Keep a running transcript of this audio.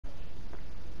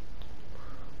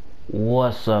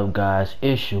What's up, guys?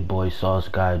 It's your boy Sauce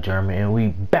Guy German, and we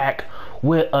back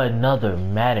with another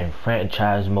Madden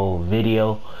franchise mode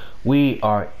video. We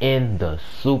are in the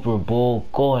Super Bowl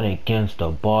going against the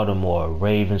Baltimore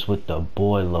Ravens with the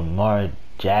boy Lamar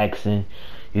Jackson.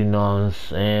 You know what I'm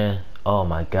saying? Oh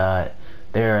my God,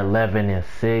 they're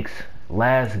 11-6.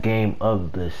 Last game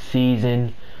of the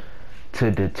season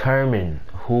to determine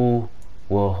who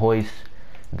will hoist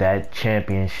that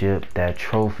championship, that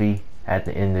trophy at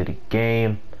the end of the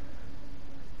game.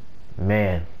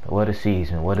 Man, what a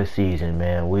season,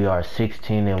 man. We are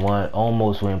 16-1,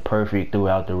 almost went perfect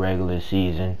throughout the regular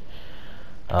season.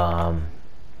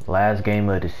 Last game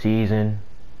of the season,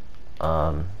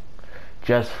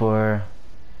 just for,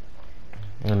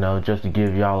 just to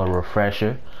give y'all a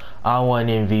refresher, I won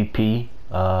MVP,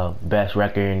 best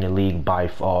record in the league by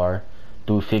far,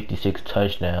 threw 56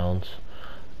 touchdowns.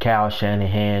 Kyle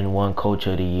Shanahan won Coach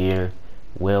of the Year,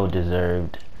 well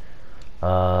deserved.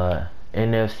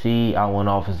 NFC, I won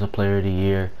Offensive Player of the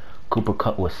Year. Cooper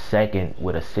Kupp was second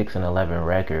with a 6-11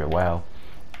 record. Wow.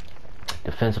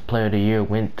 Defensive Player of the Year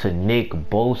went to Nick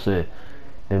Bosa,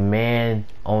 the man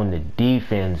on the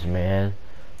defense, man.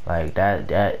 Like that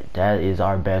is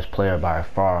our best player by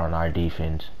far on our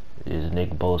defense. Is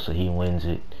Nick Bosa. He wins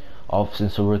it.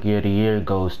 Offensive Rookie of the Year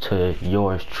goes to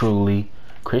yours truly.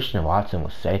 Christian Watson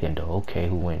was second though. Okay,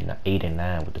 who went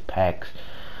 8-9 with the Packs.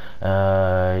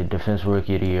 Defensive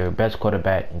Rookie of the Year. Best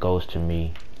quarterback goes to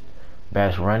me.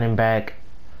 Best running back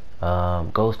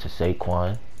goes to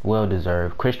Saquon. Well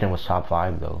deserved. Christian was top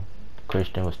 5 though.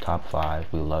 Christian was top 5.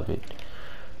 We love it.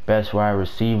 Best wide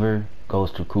receiver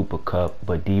goes to Cooper Kupp,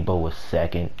 but Debo was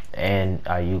second and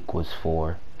Ayuk was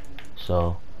 4.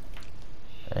 So,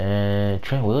 and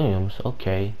Trent Williams,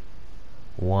 okay,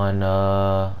 won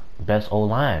best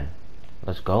O-line.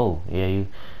 Let's go. Yeah,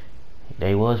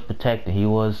 they was protecting. He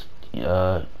was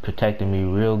protecting me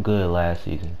real good last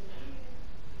season.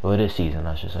 Well, this season,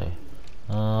 I should say.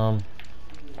 So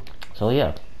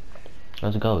yeah,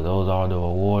 let's go. Those are the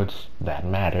awards that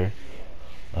matter.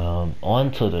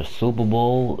 On to the Super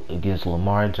Bowl against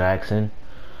Lamar Jackson.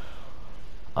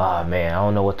 Man, I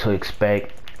don't know what to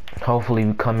expect. Hopefully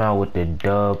we come out with the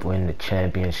dub, win the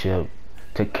championship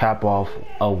to cap off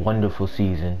a wonderful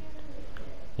season.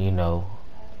 You know,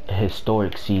 a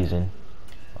historic season.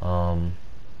 I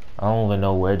don't even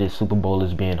know where this Super Bowl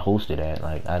is being hosted at.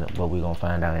 But we're gonna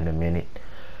find out in a minute.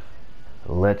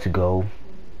 Let's go.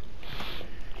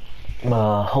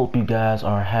 Hope you guys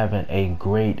are having a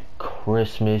great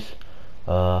Christmas,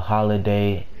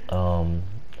 holiday.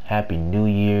 Happy New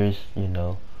Year's.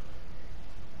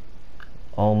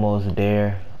 Almost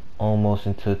there. Almost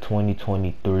into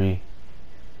 2023.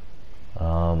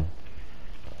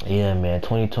 Yeah, man.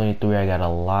 2023. I got a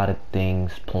lot of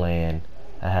things planned.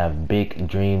 I have big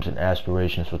dreams and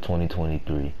aspirations for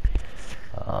 2023. You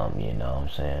know what I'm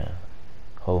saying?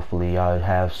 Hopefully y'all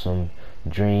have some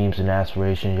dreams and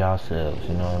aspirations yourselves,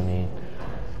 you know what I mean?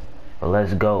 But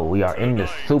let's go. We are in the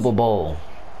Super Bowl.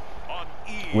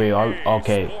 We are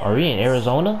okay, are we in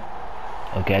Arizona?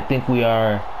 Okay, I think we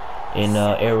are in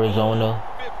Arizona.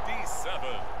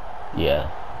 Yeah,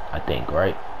 I think,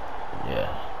 right? Yeah.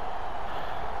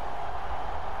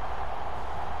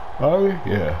 Oh,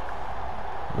 yeah.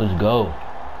 Let's go.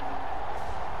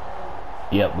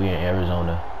 Yep, we're in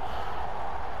Arizona.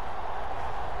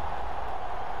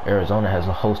 Arizona has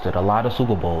hosted a lot of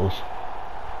Super Bowls.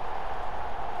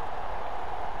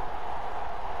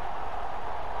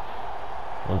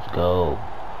 Let's go.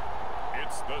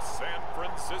 It's the San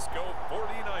Francisco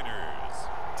 49ers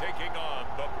taking on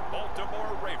the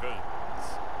Baltimore Ravens.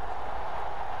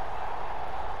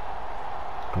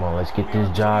 Come on, let's get this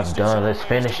job done. Let's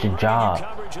finish the job.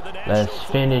 Let's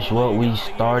finish what we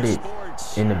started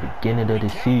in the beginning of the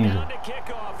season.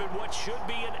 What should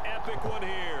be an epic one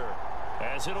here,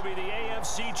 as it'll be the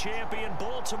AFC champion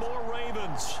Baltimore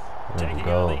Ravens taking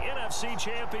on the NFC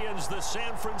champions, the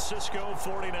San Francisco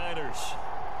 49ers.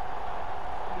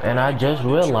 And I just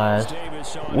realized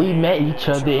we met each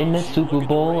other in the Super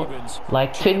Bowl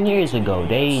like 10 years ago.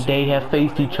 They have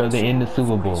faced each other in the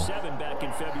Super Bowl. Back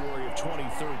in February of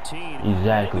 2013.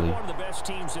 Exactly. One of the best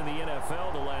teams in the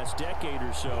NFL the last decade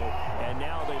or so, and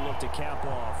now they look to cap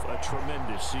off a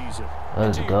tremendous season.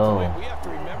 Let's go. We have to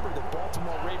remember that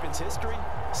Baltimore Ravens history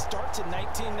starts in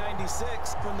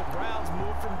 1996 when the Browns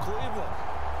moved from Cleveland.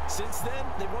 Since then,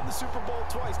 they've won the Super Bowl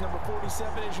twice, number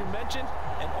 47, as you mentioned,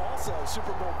 and also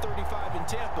Super Bowl 35 in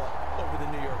Tampa over the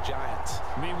New York Giants.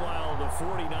 Meanwhile, the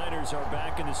 49ers are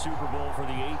back in the Super Bowl for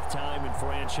the 8th time in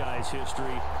franchise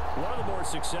history. One of the more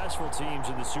successful teams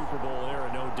in the Super Bowl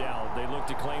era, no doubt. They look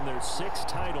to claim their 6th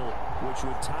title, which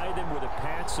would tie them with the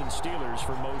Pats and Steelers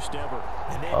for most ever.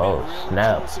 Oh,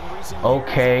 snap.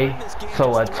 Okay,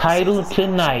 so a title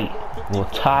tonight will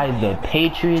tie the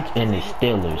Patriots and the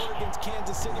Steelers.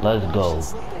 Let's go.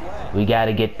 We got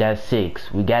to get that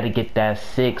 6. We got to get that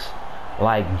 6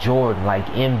 like Jordan, like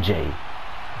MJ,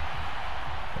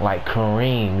 like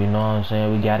Kareem, you know what I'm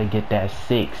saying? We got to get that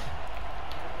 6.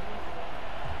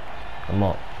 Come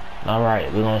on. All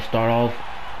right, we're going to start off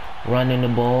running the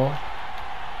ball.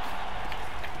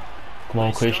 Come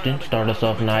on, Christian. Start us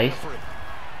off nice.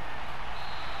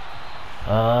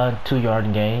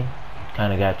 2-yard gain.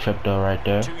 Kind of got tripped up right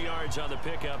there. 2 yards on the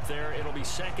pickup there. It'll be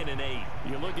 2nd and 8.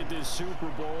 You look at this Super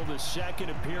Bowl, the 2nd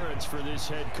appearance for this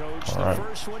head coach. The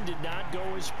first one did not go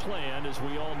as planned, as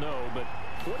we all know. But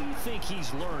what do you think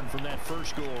he's learned from that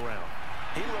first go-around?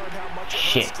 He learned how much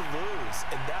it hurts to lose,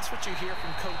 and that's what you hear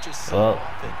from coaches so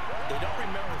often. They don't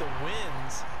remember the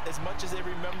wins as much as they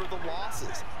remember the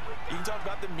losses. You can talk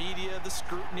about the media, the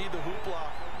scrutiny, the hoopla,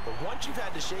 but once you've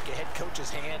had to shake a head coach's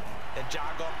hand and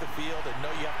jog off the field and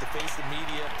know you have to face the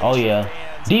media. Oh yeah,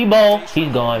 Debo,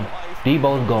 he's gone.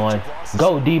 Debo's gone.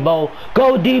 Go Debo,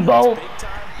 go Debo.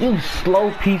 You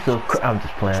slow piece of crap. I'm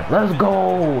just playing. Let's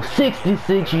go.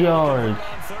 66 yards.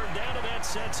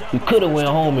 You could have went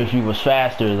home if you was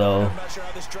faster though.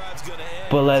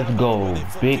 But let's go.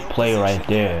 Big play right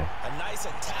there.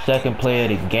 2nd play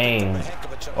of the game.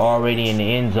 Already in the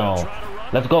end zone.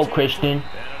 Let's go, Christian.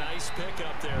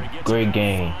 Great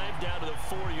game.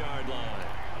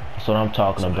 That's what I'm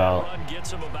talking about.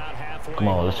 Come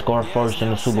on, let's score first in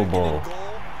the Super Bowl.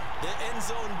 The end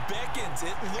zone beckons.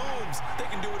 It looms. They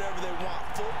can do whatever they want.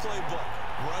 Full playbook.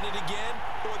 Run it again,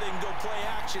 or they can go play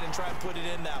action and try and put it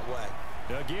in that way.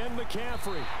 Again,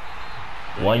 McCaffrey.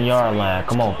 1 yard line.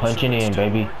 Come on, punching in,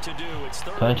 baby.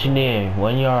 Punching in.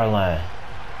 1 yard line.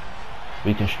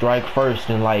 We can strike first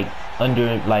in like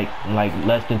under like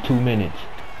less than 2 minutes.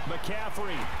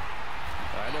 McCaffrey.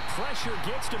 The pressure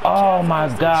gets to Oh my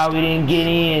God, we didn't get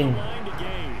in.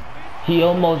 He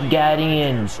almost got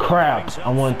in. Crap.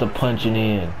 I wanted to punch it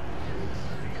in.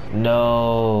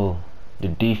 No. The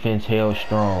defense held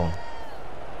strong.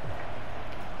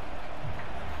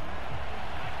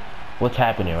 What's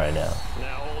happening right now?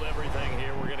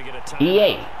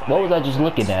 EA, what was I just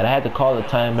looking at? I had to call a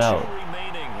timeout.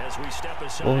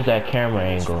 What was that camera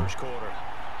angle?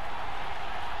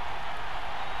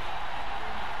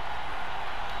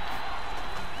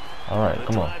 Alright,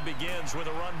 come on. Begins with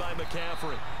a run by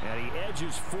McCaffrey. And he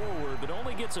edges forward, but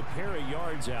only gets a pair of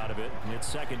yards out of it. And it's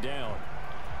 2nd down.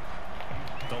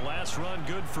 The last run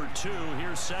good for 2.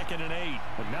 Here's 2nd and 8.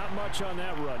 But not much on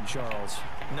that run, Charles.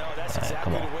 No, that's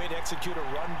exactly the way to execute a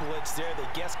run blitz there.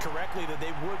 They guessed correctly that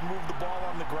they would move the ball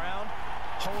on the ground,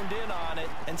 honed in on it,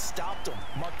 and stopped them.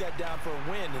 Mark that down for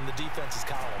a win in the defense's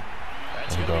column.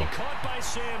 That's going to be caught by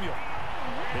Samuel.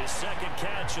 His 2nd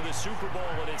catch of the Super Bowl,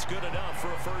 and it's good enough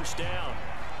for a 1st down.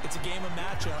 It's a game of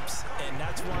matchups, and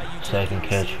that's why you Second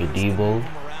catch for Debo.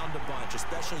 Around a bunch,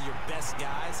 especially your best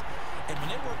guys. And when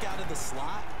they work out of the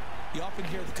slot, you often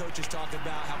hear the coaches talk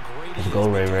about how great Let's go,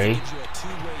 Ray Ray.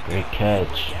 Great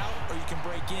catch. Or you can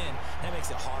break in. That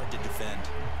makes it hard to defend.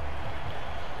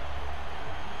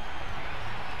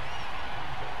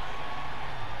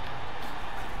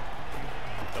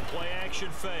 The play action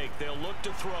fake. They'll look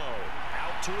to throw.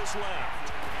 Out to his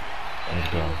left. Let's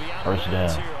go. 1st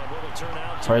down.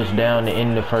 1st down to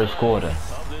end the 1st quarter.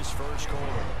 Of this 1st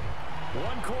quarter.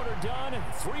 1 quarter done,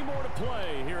 3 more to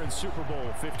play here in Super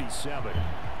Bowl 57.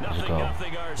 Let's go.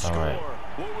 Our score. All right.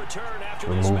 We'll return after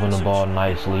We're moving the ball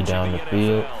nicely down the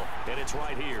field. And it's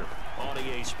right here on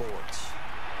EA Sports.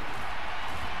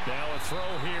 Now a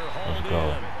throw here, Let's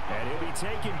go. And he'll be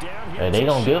taken down here. Hey, they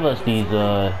gonna give us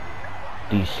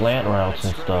these slant routes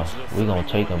and stuff. We're gonna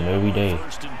take them every day.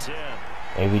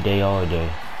 Every day, all day.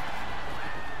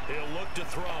 He'll look to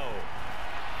throw.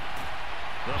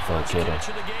 The Let's first go, catch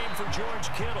of the game for George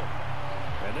Kittle.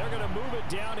 And they're going to move it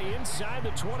down to inside the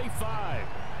 25.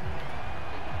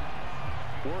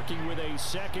 Working with a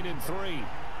 2nd and 3.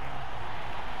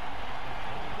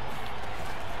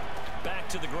 Back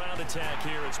to the ground attack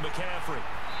here. It's McCaffrey.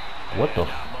 What the?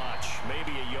 Not much.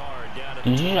 Maybe a yard down at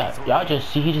Did y'all just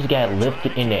see he just got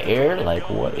lifted in the air? Like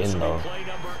what in the? Play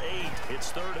number 8.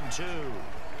 It's 3rd and 2.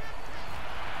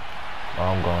 Oh,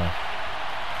 I'm going.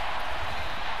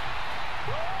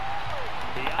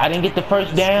 I didn't get the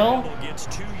first down.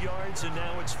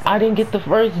 I didn't get the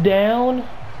first down.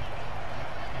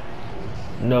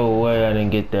 No way I didn't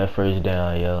get that first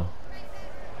down, yo.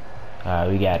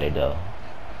 Alright, we got it though.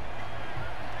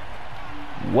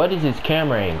 What is his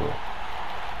camera angle?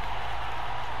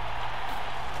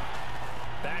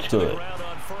 Good.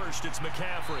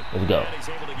 Let's go.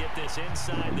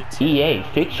 EA,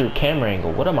 fix your camera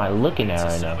angle. What am I looking at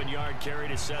right now?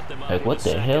 Like, what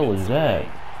the hell was that?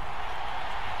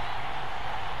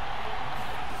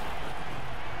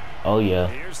 Oh yeah.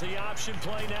 Here's the option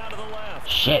play now to the left.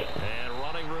 Shit. And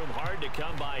running room hard to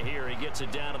come by here. He gets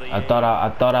it down to the I thought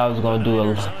I was gonna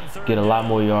get a lot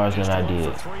more yards than I did.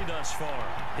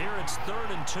 Here it's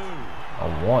 3rd and 2. I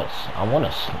want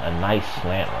a nice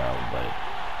slant route, but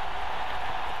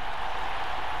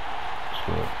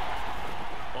sure.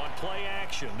 On play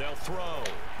action, they'll throw.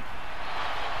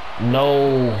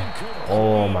 No.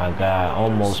 Oh my God,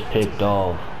 almost picked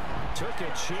off.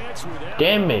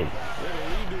 Damn it.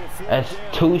 That's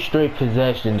 2 straight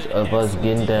possessions of us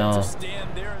getting down.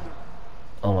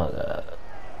 Oh my God.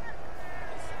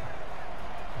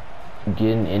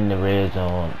 Getting in the red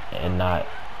zone and not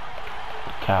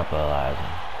capitalizing.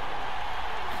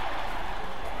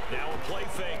 Now a play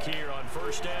fake here on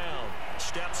 1st down.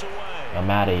 Steps away. I'm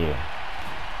out of here.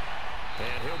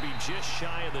 And he'll be just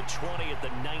shy of the 20 at the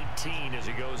 19 as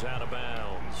he goes out of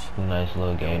bounds. Nice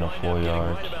little gain of 4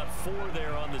 yards. Right about 4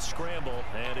 there on the scramble,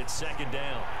 and it's 2nd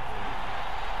down.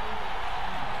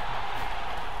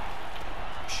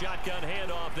 Shotgun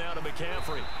handoff now to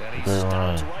McCaffrey. And he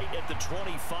stops right at the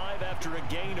 25 after a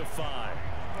gain of 5.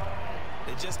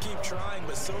 They just keep trying,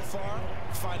 but so far,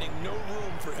 finding no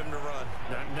room for him to run.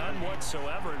 None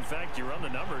whatsoever. In fact, you run the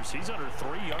numbers. He's under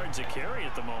 3 yards a carry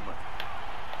at the moment.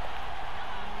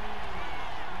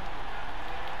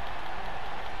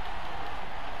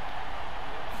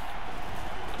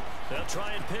 They'll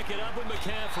try and pick it up with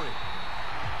McCaffrey.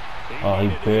 Oh, he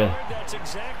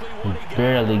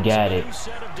barely got it.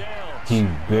 He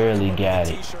barely got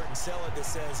it.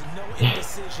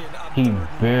 He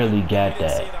barely got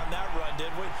that.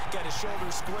 Got his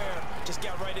shoulder square, just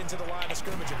got right into the line of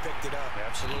scrimmage and picked it up.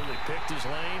 Absolutely picked his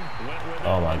lane, went with it.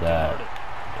 Oh my God.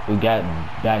 We got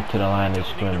back to the line of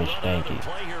scrimmage. Thank you.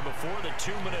 Play here before the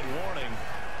 2-minute warning.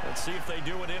 Let's see if they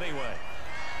do it anyway.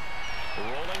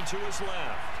 Rolling to his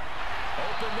left.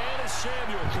 Open man is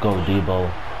Samuel. Let's go, Debo.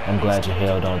 I'm glad you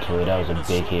held on to it. That was a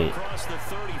big hit. Across the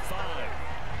 35.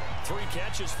 3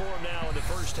 catches for him now in the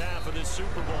first half of this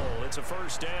Super Bowl. It's a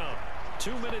 1st down.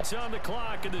 2 minutes on the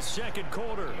clock in the 2nd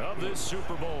quarter of this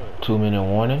Super Bowl. 2-minute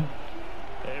warning.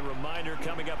 A reminder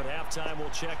coming up at halftime,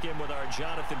 we'll check in with our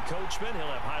Jonathan Coachman. He'll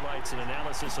have highlights and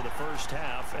analysis of the first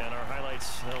half, and our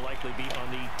highlights will likely be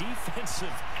on the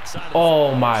defensive side of the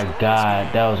Oh my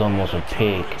God, that was almost a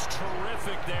pick.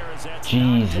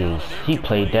 Jesus, he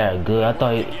played that good. I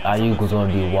thought Ayuk was going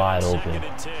to be wide open.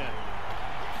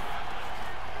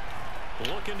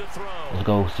 Let's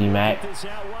go, C-Mac.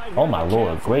 Oh my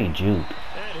Lord, great juke.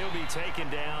 And he'll be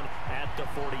taken down at the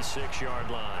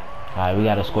 46-yard line. Alright, we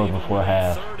got to score before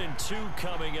half. 3rd and 2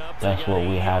 coming up. That's what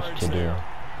we have to do.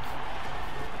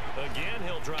 Again,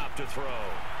 he'll drop to throw.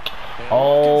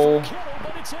 Oh.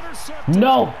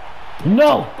 No.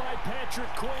 No.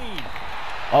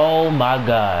 Oh my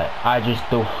God. I just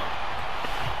threw.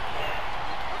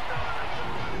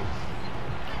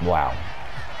 Wow.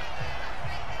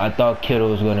 I thought Kittle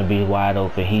was going to be wide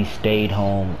open. He stayed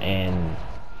home and...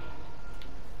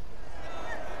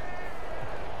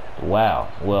 Wow.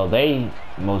 Well, they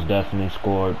most definitely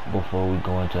scored before we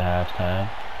go into halftime.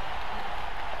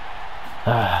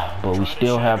 But we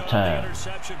still have time.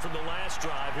 Interception from the last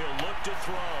drive. He'll look to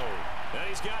throw. And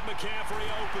he's got McCaffrey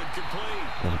open, complete.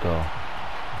 Let's go.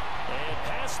 And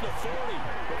past the 40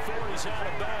 before he's out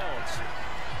of bounds.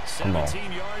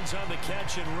 17 yards on the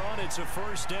catch and run. It's a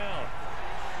 1st down.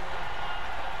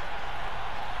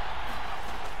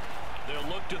 They'll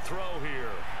look to throw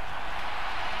here.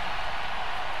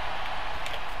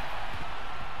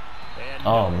 And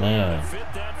oh man.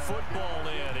 Fit that football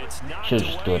in. It's knocked should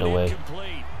have stood away.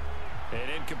 Incomplete. An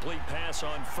incomplete pass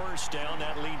on 1st down.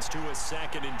 That leads to a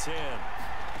 2nd and 10.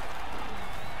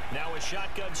 Now a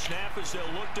shotgun snap as they'll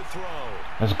look to throw.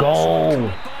 Let's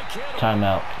go.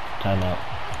 Timeout. Timeout.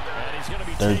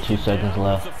 32 seconds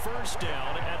left. The 1st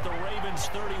down at the Ravens'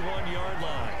 31-yard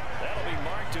line. That'll be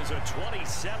marked as a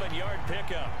 27-yard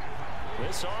pickup.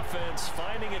 This offense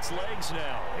finding its legs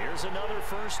now. Here's another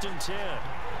 1st and 10.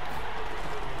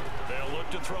 They'll look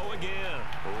to throw again.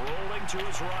 Rolling to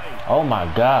his right. Oh my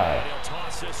God. And he'll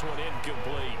toss gets this one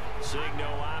incomplete. Seeing no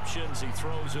options, he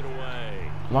throws it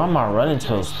away. Why am I running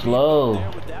so slow?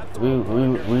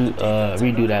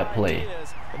 Redo that play.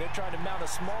 And they're trying to mount a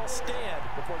small stand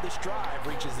before this drive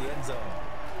reaches the end zone.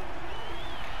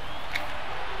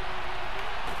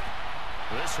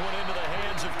 This one into the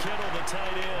hands of Kittle, the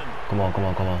tight end. Come on, come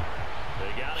on, come on.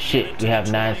 Shit, we have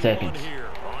 9 seconds. Here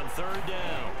on third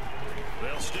down.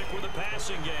 They'll stick with the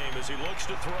passing game as he looks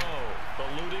to throw.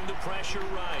 Eluding the pressure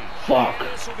right. Fuck.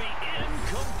 This will be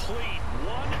incomplete.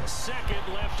 1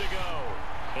 second left to go.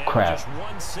 And crap. Just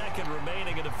 1 second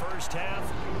remaining in the first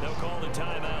half. They'll call the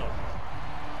timeout.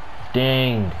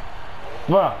 Dang.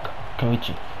 Fuck. Can we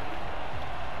cheat?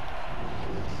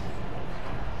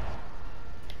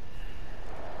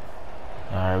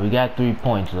 Alright, we got 3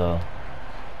 points though.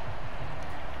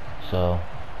 So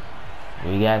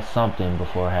we got something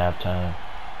before halftime.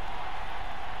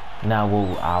 Not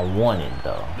what I wanted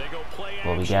though.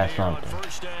 But we got something.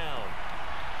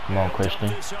 Come on, Christian.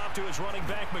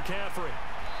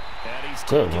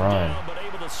 Good run. But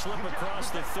able to slip across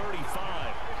the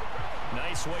 35.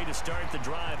 Nice way to start the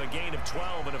drive. A gain of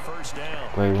 12 and a first down.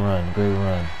 Great run, great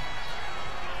run.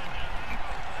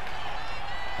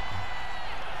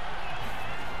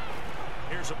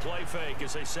 Here's a play fake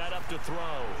as they set up to throw.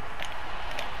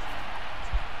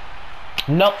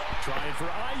 Nope. Trying for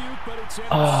Ayuk, but it's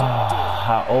intercepted.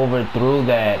 I overthrew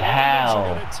that.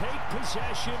 How? Take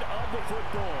possession of the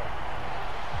football.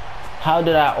 How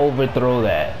did I overthrow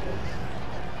that?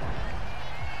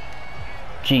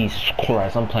 Jesus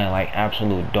Christ, I'm playing like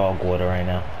absolute dog water right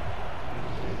now.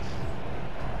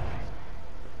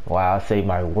 Wow, I saved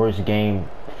my worst game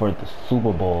for the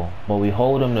Super Bowl, but we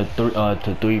hold them to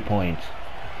 3 points.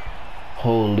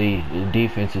 Holy, the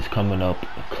defense is coming up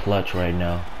clutch right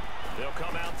now. They'll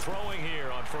come out throwing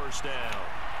here on first down.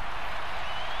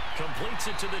 Completes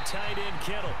it to the tight end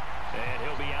Kittle, and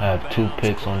he'll be out. I have 2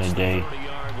 picks on the day.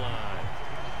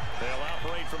 They'll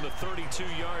operate from the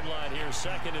 32-yard line here,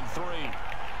 2nd and 3.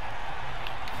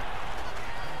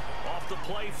 Off the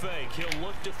play fake, he'll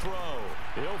look to throw.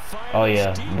 He'll fire. Oh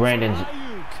yeah, Brandon's.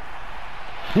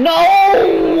 No!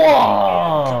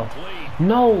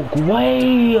 No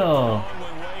way!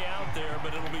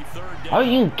 Are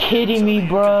you kidding me,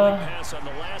 bruh?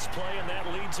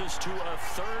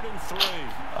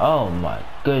 Oh my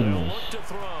goodness.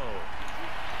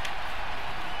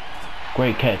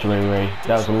 Great catch, Ray Ray.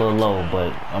 That was a little low,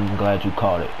 but I'm glad you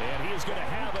caught it.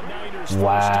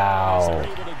 Wow.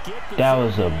 That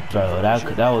was a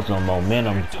that was a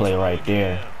momentum play right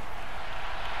there.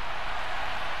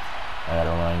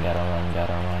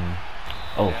 Gotta run.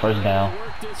 Oh, first down.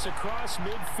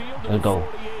 Let's go.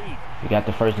 We got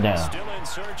the first down. Still in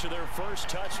search of their first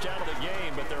touchdown of the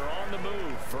game, but they're on the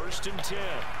move. 1st and 10.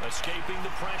 Escaping the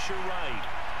pressure right.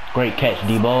 Great catch,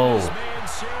 Debo.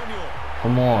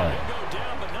 Come on.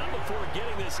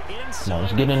 Come on,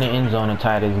 let's get in the end zone and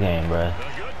tie this game, bro. A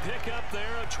good pick up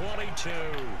there at 22.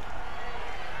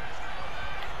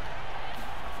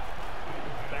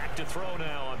 Back to throw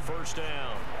now on first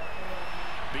down.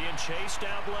 Being chased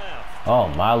out left. Oh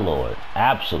my lord,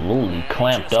 absolutely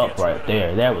clamped up right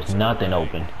there. There was nothing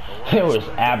open. There was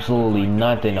absolutely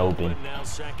nothing open.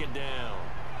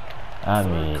 I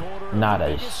mean, not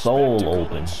a soul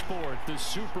open. The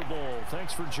Super Bowl.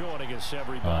 Thanks for joining us,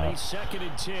 everybody. 2nd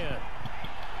and 10.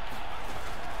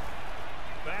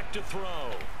 Back to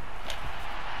throw.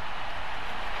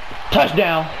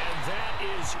 Touchdown. And that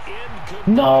is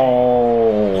incomplete.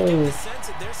 No. You get the sense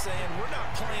that they're saying we're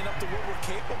not playing up to what we're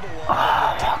capable of.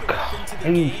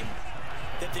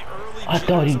 I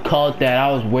thought he called that.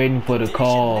 I was waiting for the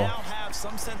call. Now have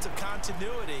some sense of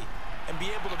continuity and be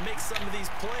able to make some of these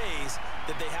plays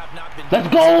that they have not been. Let's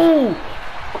go.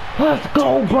 Let's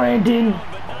go, Brandon.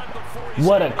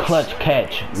 What a clutch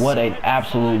catch. What an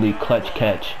absolutely clutch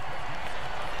catch.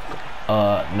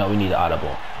 No, we need an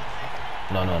audible.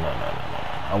 No.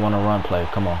 I want to run play.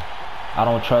 Come on. I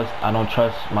don't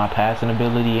trust my passing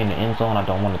ability in the end zone. I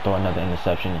don't want to throw another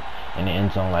interception in the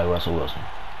end zone like Russell Wilson.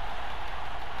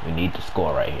 We need to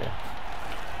score right here.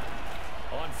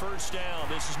 On first down,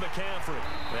 this is McCaffrey.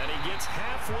 And he gets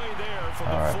halfway there from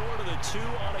the 4 to the 2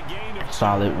 on a gain of 2.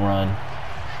 Solid run.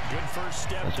 Good first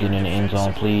step. Let's get in the end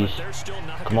zone, please.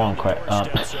 Come on,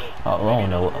 oh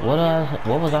no.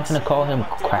 What was I gonna call him?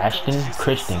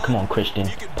 Christian. Come on, Christian.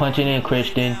 Punch it in,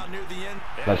 Christian.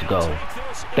 Let's go.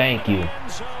 Thank you.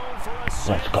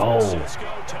 Let's go.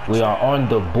 We are on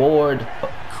the board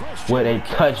with a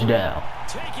touchdown.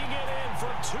 Taking it in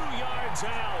from 2 yards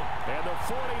out. And the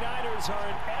 49ers are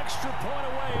an extra point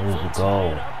away from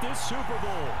tying up this Super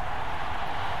Bowl.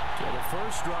 Yeah, the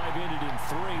first drive ended in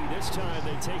 3. This time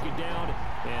they take it down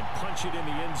and punch it in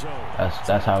the end zone.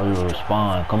 That's how we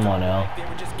respond. Come on now. They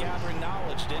were just gathering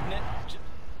knowledge, didn't it?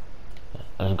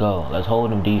 Let's go. Let's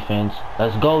hold them, defense.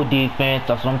 Let's go, defense.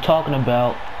 That's what I'm talking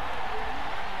about.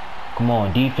 Come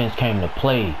on, defense came to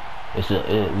play. We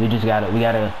just gotta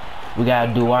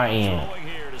do our end.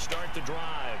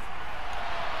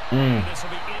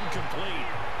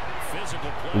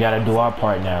 We gotta do our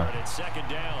part now. Second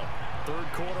down. Third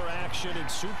quarter action in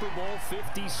Super Bowl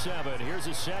 57. Here's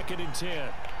a 2nd and 10.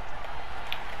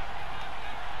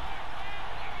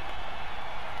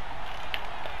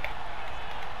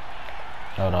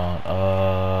 Hold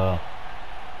on.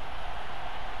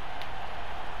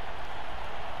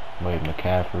 Wait,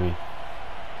 McCaffrey.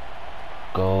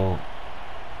 Go.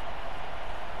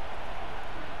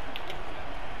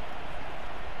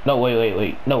 No,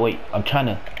 wait. No, wait. I'm trying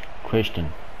to.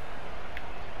 Christian.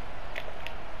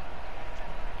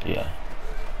 Yeah.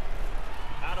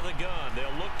 Out of the gun.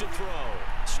 They'll look to throw.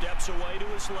 Steps away to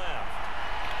his left.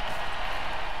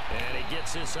 And he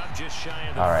gets this up just shy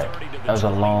of the 30 to the that was a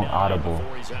long audible.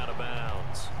 Before he's out of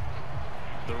bounds.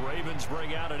 The Ravens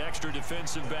bring out an extra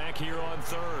defensive back here on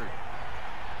 3rd.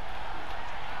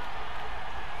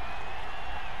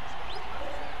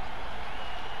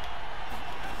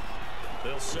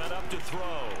 They'll set up to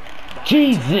throw.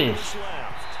 Jesus!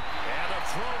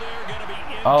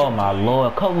 Oh my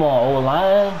Lord! Come on,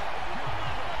 O-line!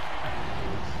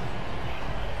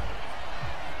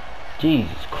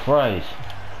 Jesus Christ!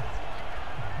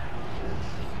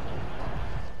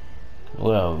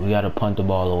 Well, we gotta punt the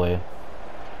ball away.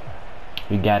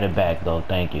 We got it back though,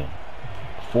 thank you.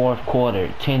 4th quarter,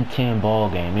 10-10 ball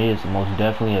game. It is most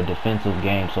definitely a defensive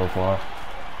game so far.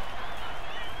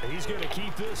 He's gonna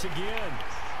keep this again.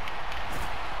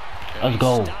 Let's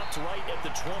go.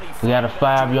 We got a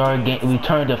 5-yard gain. We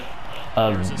turned a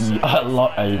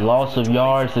loss of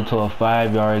yards into a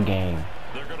 5-yard gain.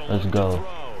 Let's go.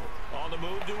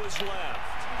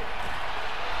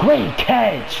 Great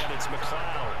catch!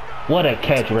 What a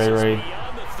catch, Ray.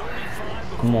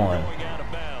 Come on.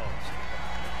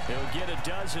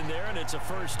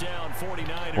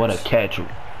 What a catch.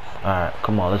 Alright,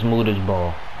 come on, let's move this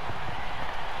ball.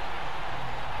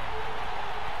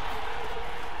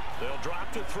 They'll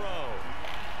drop to throw.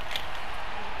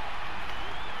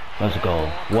 Let's go.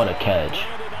 What a catch.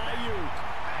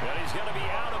 But he's going to be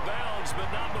out of bounds,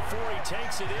 but not before he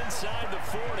takes it inside the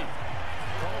 40.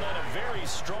 Called out a very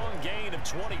strong gain of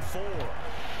 24.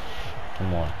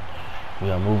 Come on. We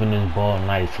are moving this ball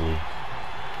nicely.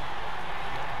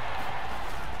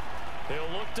 He'll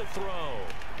look to throw.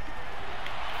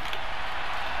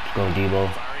 Let's go, Debo.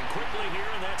 Firing quickly here,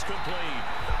 and that's complete.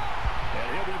 And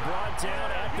he'll be brought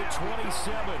down at the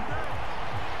 27.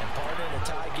 And partner, in a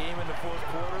tie game in the 4th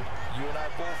quarter, you and I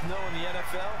both know in the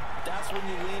NFL, that's when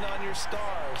you lean on your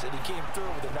stars, and he came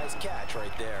through with a nice catch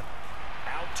right there.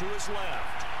 Out to his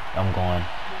left. I'm going.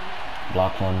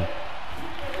 Block for me.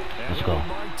 Let's go.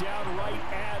 Marked out right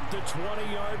at the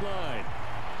 20-yard line.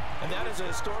 And that is a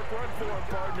historic run for him,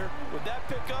 partner. With that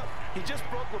pickup, he just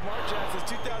broke Lamar Jackson's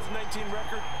 2019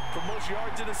 record for most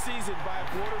yards in a season by a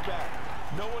quarterback.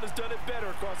 No one has done it better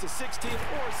across a 16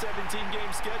 or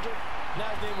 17-game schedule.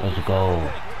 Let's go.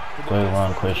 Great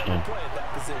run, Christian.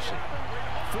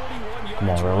 Come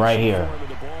on, we're right here.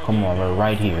 Come on, we're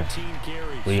right here.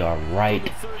 We are right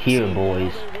here,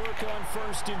 boys.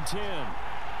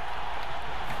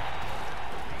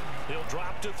 He'll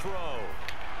drop to throw.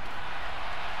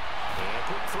 And a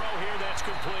quick throw here, that's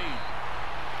complete.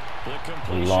 The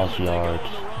completion, we lost but yards. They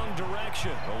go in the wrong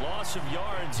direction. A loss of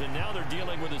yards, and now they're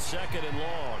dealing with a 2nd and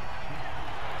long.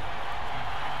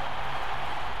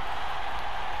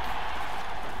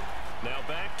 Now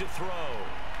back to throw.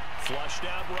 Flushed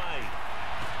out right.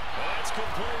 And that's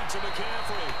complete to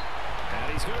McCaffrey.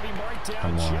 And he's going to be marked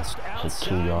down just outside it's a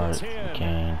 2-yard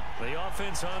gain. The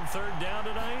offense on 3rd down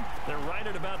tonight, they're right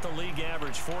at about the league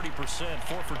average, 40%,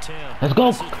 4 for 10. Let's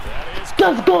go.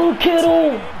 Let's go,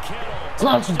 Kittle.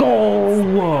 Let's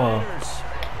go.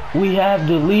 We have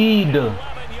the lead.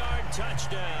 11-yard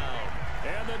touchdown.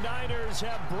 And the Niners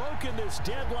have broken this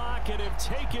deadlock and have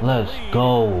taken Let's the lead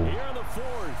go. here in the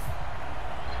 4th.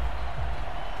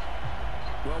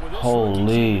 Well, with this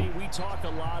Holy. we talk a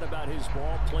lot about his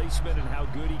ball placement and how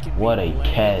good he can What be a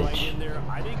catch. right in there.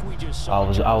 I think we just I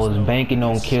was banking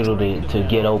on Kittle to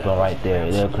get open right there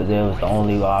because there was the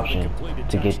only option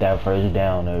to get that 1st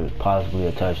down or possibly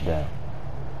a touchdown.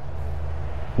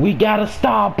 We gotta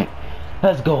stop.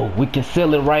 Let's go. We can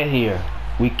seal it right here.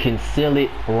 We can seal it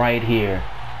right here.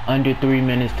 Under 3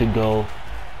 minutes to go.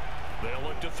 They'll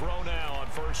look to throw now on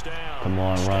 1st down. Come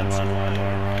on, run.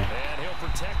 And he'll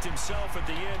protect himself at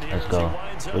the end here. Let's go.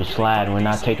 We're sliding. We're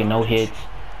not taking no hits.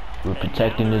 We're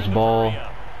protecting this ball.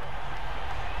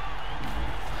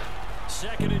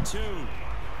 2nd and 2. Rolling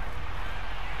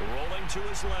to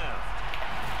his left.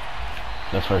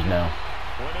 That's first down.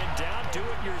 When in doubt, do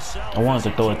it yourself. I wanted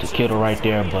to throw it to Kittle right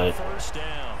there, but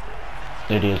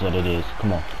it is what it is.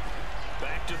 Come on.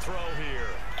 Back to throw here.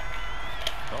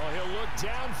 Oh, he'll look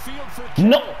downfield for Kittle.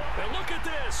 No. And look at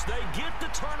this. They get the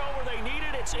turnover they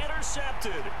needed. It's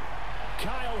intercepted.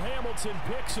 Kyle Hamilton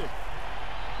picks it.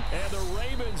 And the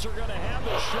Ravens are going to have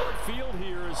the short field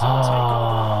here as they'll take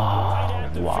over right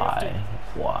at the 50.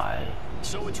 Why?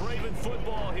 So it's Raven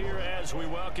football here as we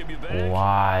welcome you back.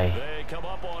 Why? They come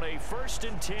up on a 1st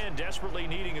and 10, desperately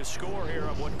needing a score here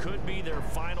on what could be their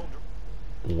final.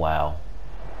 Wow.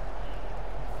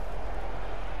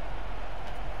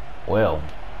 Well,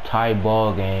 tie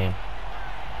ball game.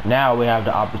 Now we have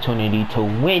the opportunity to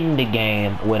win the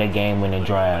game with a game-winning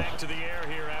drive. Back to the air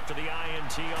here after the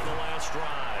INT on the last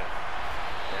drive.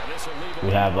 And this will leave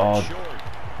We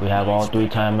have all 3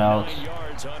 timeouts.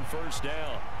 Yards on 1st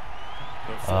down.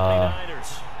 The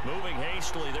 49ers moving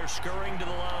hastily. They're scurrying to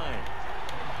the line.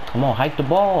 Come on, hike the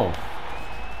ball.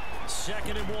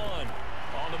 2nd and 1.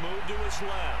 On the move to his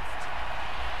left.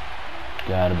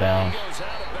 Get out of bounds. He goes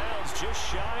out of bounds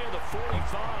just shy of the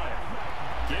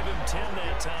 45. Give him 10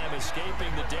 that time,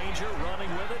 escaping the danger, running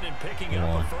with it, and picking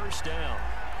up a 1st down.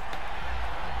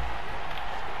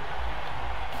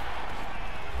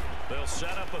 They'll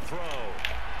set up a throw.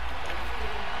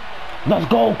 Let's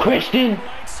go, Christian.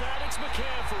 Right side, it's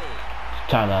McCaffrey.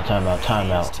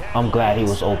 Timeout. I'm glad he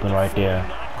was open right there.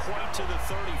 Not quite to the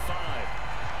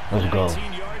 35. Let's go.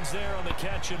 19 yards there on the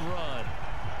catch and run.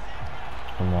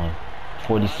 Come on.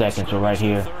 40 seconds. We're right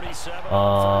here. 37,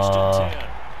 1st and 10.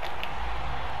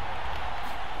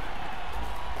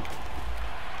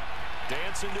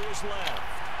 Dancing to his left.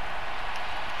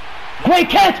 Great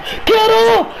catch!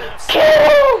 Kittle!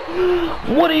 Kittle!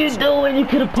 What are you doing? You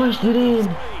could have punched it in.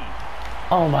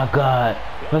 Oh my God.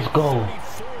 Let's go.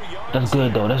 That's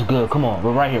good though. That's good. Come on.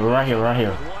 We're right here. One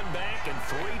back and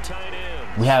 3 tight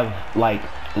ends. We have like,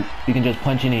 you can just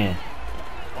punch it in.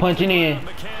 Punching in,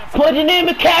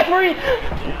 McCaffrey!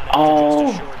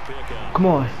 Oh! Come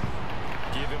on.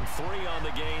 Give him 3 on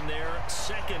the gain there.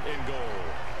 2nd and goal.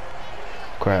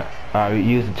 Crap. Alright, we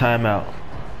use the timeout.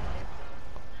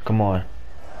 Come on.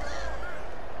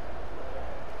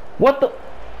 What the?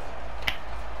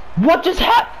 What just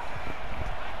happened?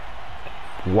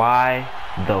 Why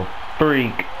the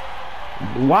freak?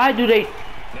 Why do they?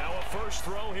 Now a 1st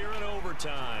throw here in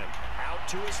overtime. Out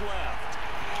to his left.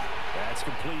 That's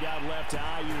complete out left to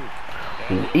Ayuk.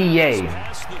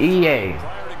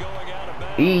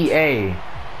 EA.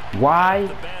 Why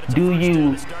do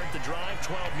you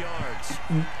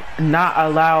not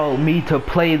allow me to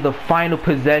play the final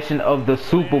possession of the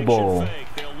Super Bowl?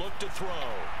 They'll look to throw.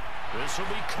 This will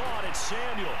be caught at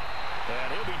Samuel.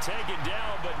 And he'll be taken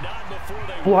down, but not before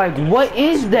they. Like, what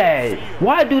is that?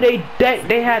 Why do they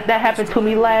had that happen to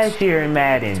me last year in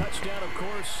Madden? Touchdown, of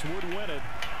course, would win it.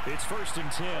 It's 1st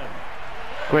and 10.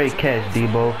 Great catch,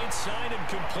 Debo. Inside and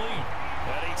complete.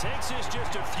 And he takes this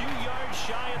just a few yards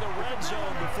shy of the red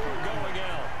zone before going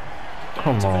out.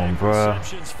 Come on, bruh.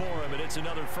 Receptions for him, and it's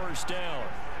another 1st down.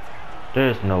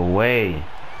 There's no way.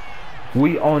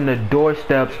 We on the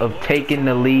doorsteps of taking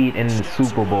the lead in the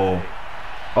Super Bowl.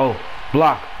 Oh,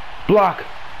 block.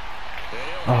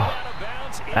 Oh,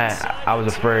 I was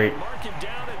afraid.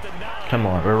 Come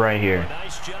on, we're right here.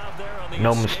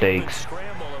 No mistakes.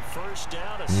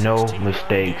 No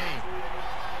mistakes.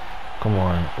 Come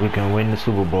on, we can win the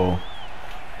Super Bowl.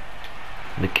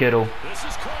 The Kittle.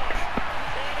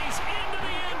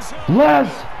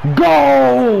 Let's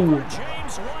go!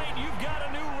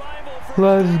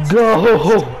 Let's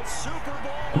go!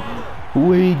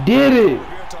 We did it!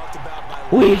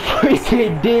 We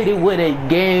freaking did it with a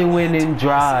game-winning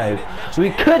drive. We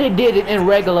could have did it in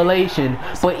regulation,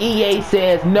 but EA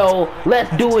says no,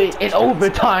 let's do it in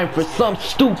overtime for some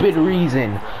stupid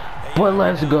reason. But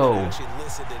let's go.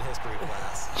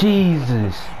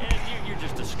 Jesus.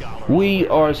 We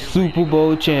are Super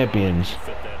Bowl champions.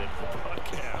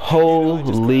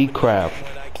 Holy crap.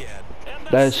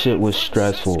 That shit was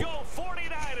stressful.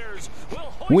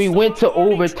 We went to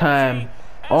overtime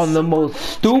on the most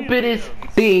stupidest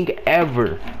thing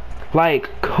ever. Like,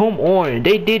 come on.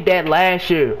 They did that last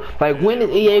year. Like, when is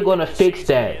EA gonna fix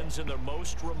that?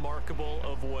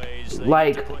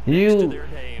 Like,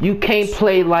 you can't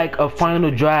play like a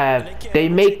final drive. They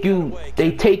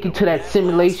take you to that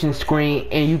simulation screen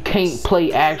and you can't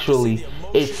play actually.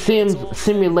 it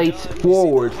simulates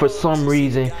forward for some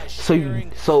reason.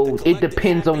 So it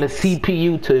depends on the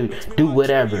CPU to do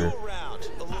whatever.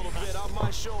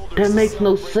 That makes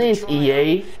no sense,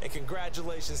 EA.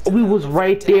 We was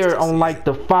right there on like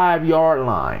the 5-yard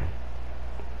line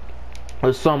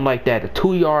or something like that, the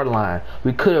 2-yard line.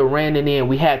 We could have ran it in.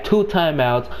 We had 2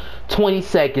 timeouts, 20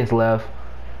 seconds left.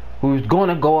 We was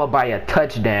gonna go up by a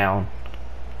touchdown,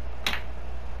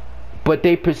 but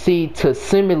they proceed to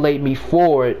simulate me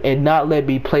forward and not let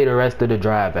me play the rest of the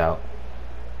drive out.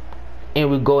 And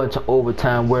we go into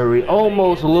overtime where we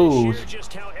almost lose.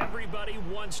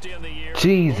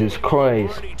 Jesus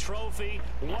Christ.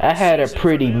 I had a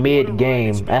pretty mid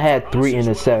game. I had 3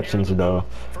 interceptions though.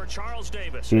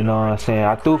 You know what I'm saying?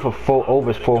 I threw for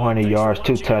over 400 yards,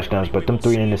 2 touchdowns, but them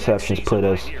 3 interceptions put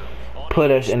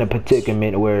us in a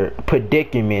predicament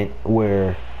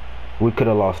where we could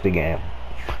have lost the game.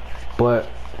 But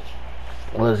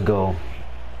let's go.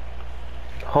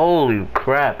 Holy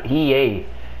crap, EA,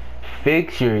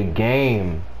 fix your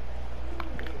game.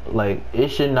 Like, it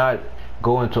should not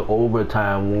go into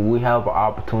overtime when we have an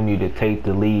opportunity to take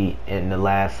the lead in the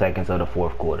last seconds of the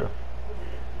 4th quarter.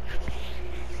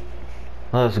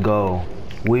 Let's go.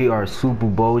 We are Super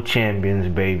Bowl champions,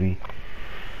 baby.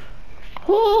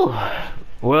 Whew.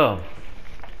 Well,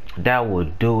 that will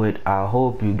do it. I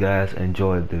hope you guys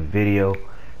enjoyed the video.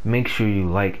 Make sure you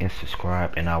like and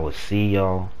subscribe, and I will see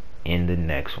y'all in the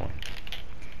next one.